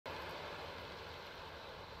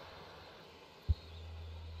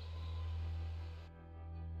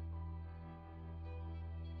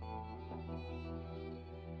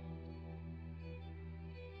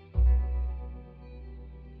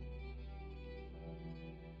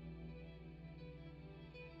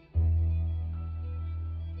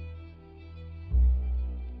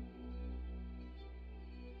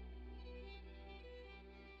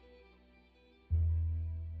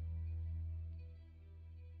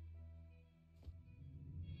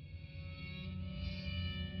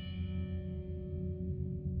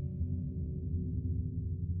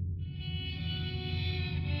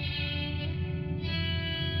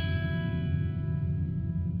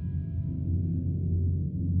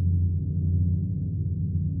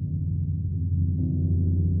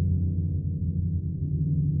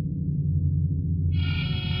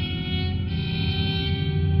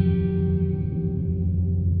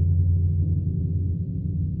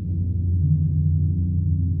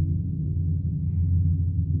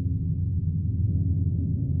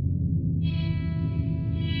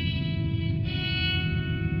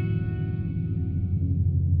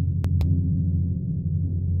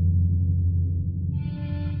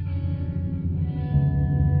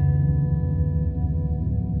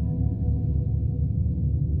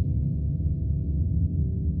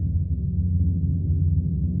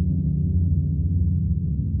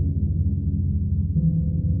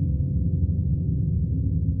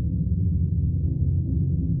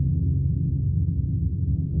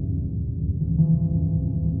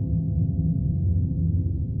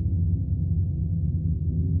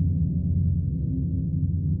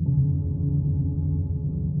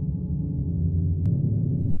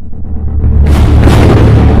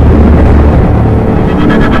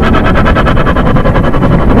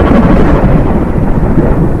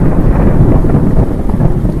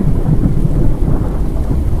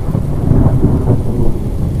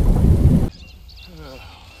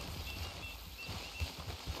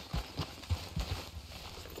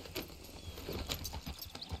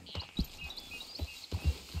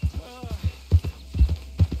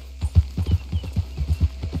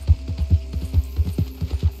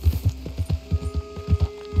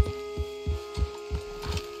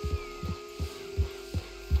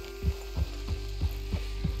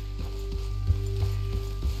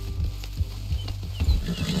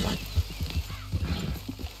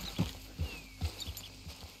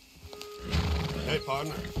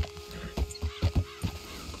partner.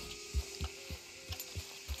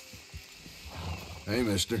 Hey,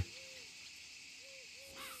 mister.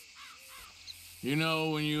 You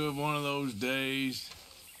know when you have one of those days?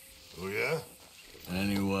 Oh, yeah?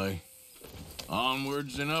 Anyway,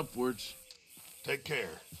 onwards and upwards. Take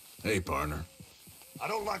care. Hey, partner. I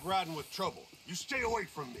don't like riding with trouble. You stay away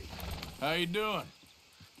from me. How you doing?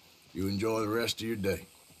 You enjoy the rest of your day.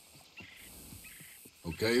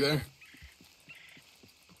 Okay there?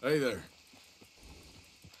 Hey there.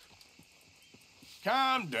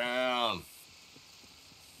 Calm down.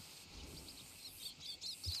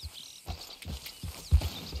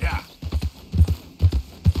 Yeah.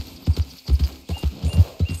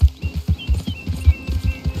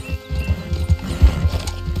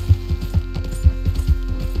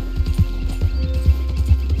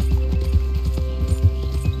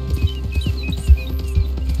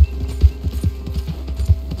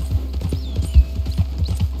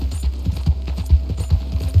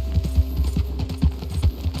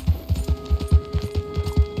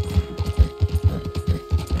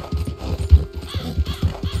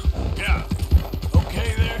 Yeah.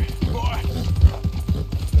 Okay there, boy?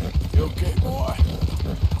 You okay, boy?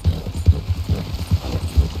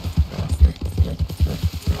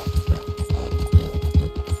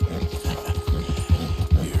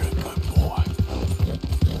 You're a good boy.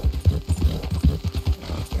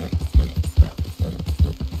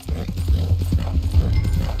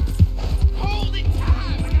 Hold it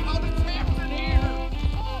tight! Look at all this happening here!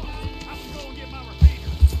 Oh, I should go and get my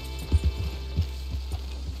repeater.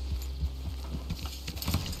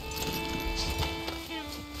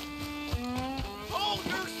 Hold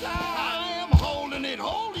your side! I am holding it.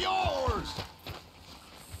 Hold yours!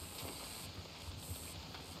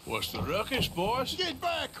 What's the ruckus, boys? Get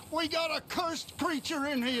back! We got a cursed creature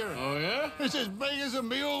in here. Oh, yeah? It's as big as a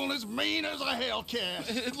mule and as mean as a hellcat.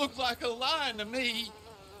 It looked like a lion to me.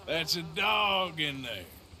 That's a dog in there.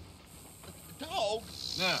 Dog?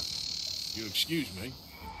 Now, you'll excuse me.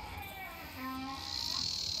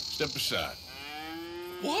 Step aside.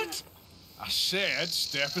 What? I said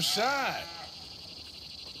step aside.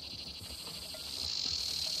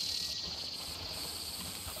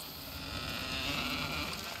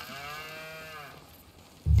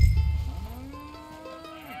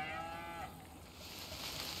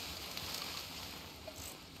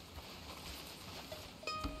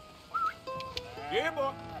 Yeah,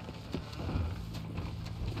 boy.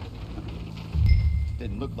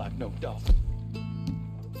 Didn't look like no dog.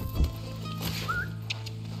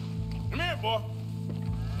 Come here, boy.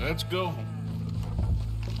 Let's go.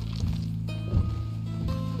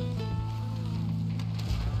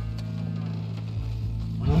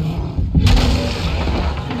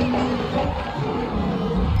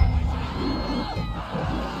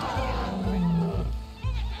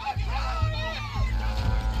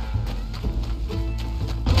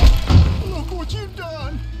 Look what you've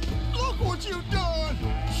done! Look what you've done!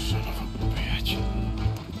 Son of a bitch.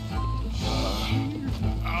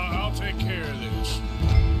 I'll take care of this.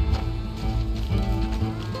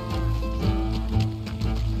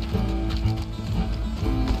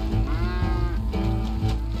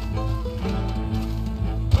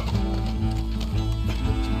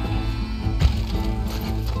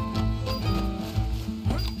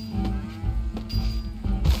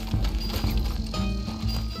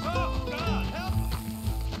 Oh, God, help us!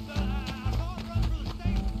 I saw it run through the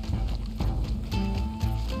stable.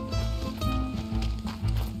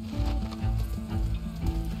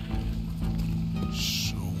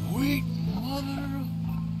 Sweet mother.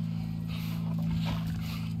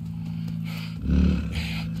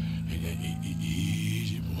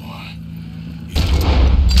 Easy, boy.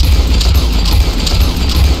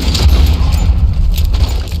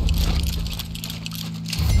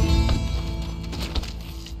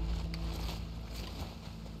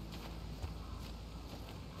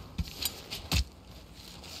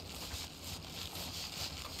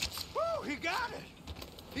 Woo, he got it!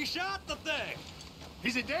 He shot the thing!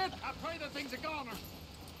 Is it dead? I pray the thing's a goner.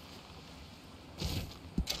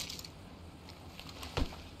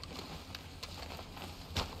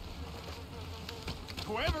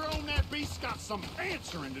 Whoever owned that beast's got some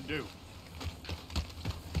answering to do.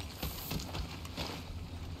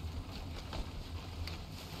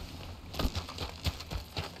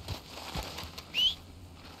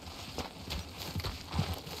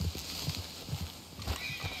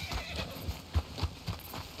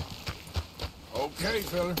 Okay,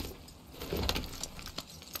 fella.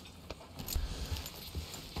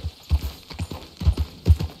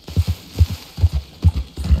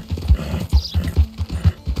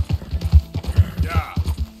 Yeah.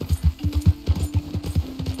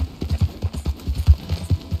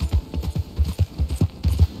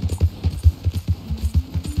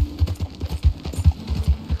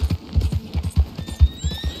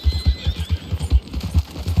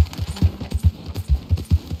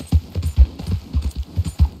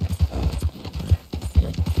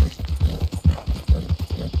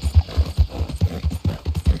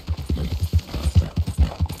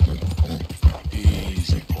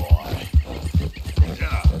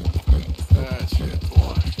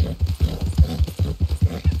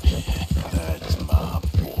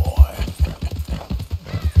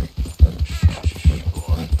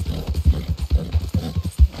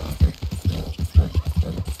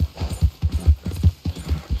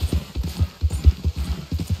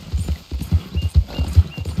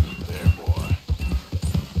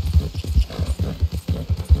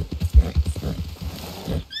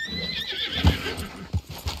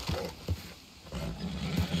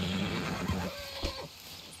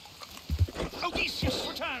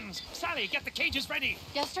 Sally, get the cages ready.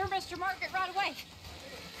 Yes, sir, Mr. Market, right away.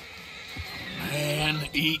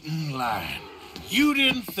 Man-eating lion. You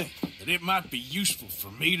didn't think that it might be useful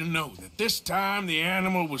for me to know that this time the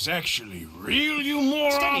animal was actually real, you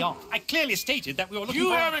moron? Steady on. I clearly stated that we were looking You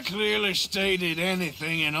for... haven't clearly stated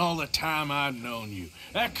anything in all the time I've known you.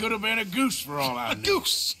 That could have been a goose for all I A knew.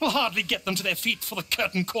 goose will hardly get them to their feet for the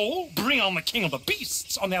curtain call. Bring on the king of the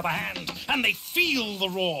beasts, on the other hand, and they feel the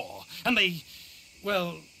roar. And they,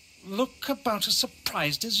 well, look about as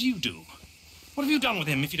surprised as you do. What have you done with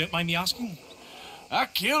him, if you don't mind me asking? I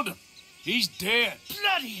killed him. He's dead.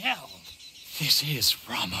 Bloody hell! This is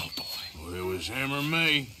Ramo, boy. Well, it was him or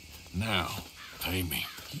me. Now, pay me.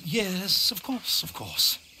 Yes, of course, of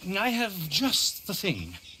course. I have just the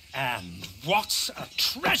thing. And what a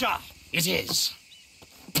treasure it is!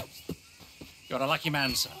 You're a lucky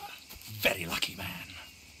man, sir. Very lucky man.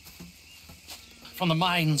 From the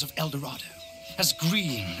mines of El Dorado, as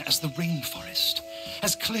green as the rainforest,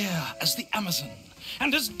 as clear as the Amazon,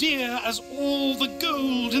 and as dear as all the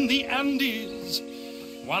gold in the Andes.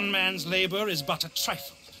 One man's labor is but a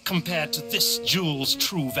trifle compared to this jewel's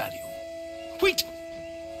true value. Wait!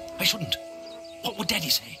 I shouldn't. What would Daddy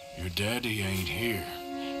say? Your daddy ain't here,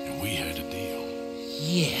 and we had a deal.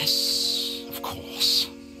 Yes, of course.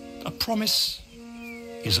 A promise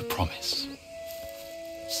is a promise.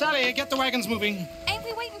 Sally, get the wagons moving. Ain't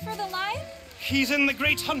we waiting for the lion? He's in the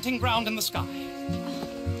great hunting ground in the sky.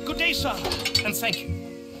 Good day, sir, and thank you.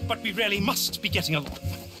 But we really must be getting along.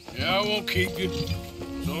 Yeah, I won't keep you.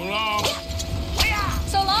 So long.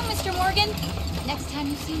 So long, Mr. Morgan. Next time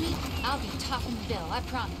you see me, I'll be topping the bill, I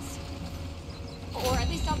promise. Or at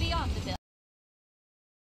least I'll be on the bill.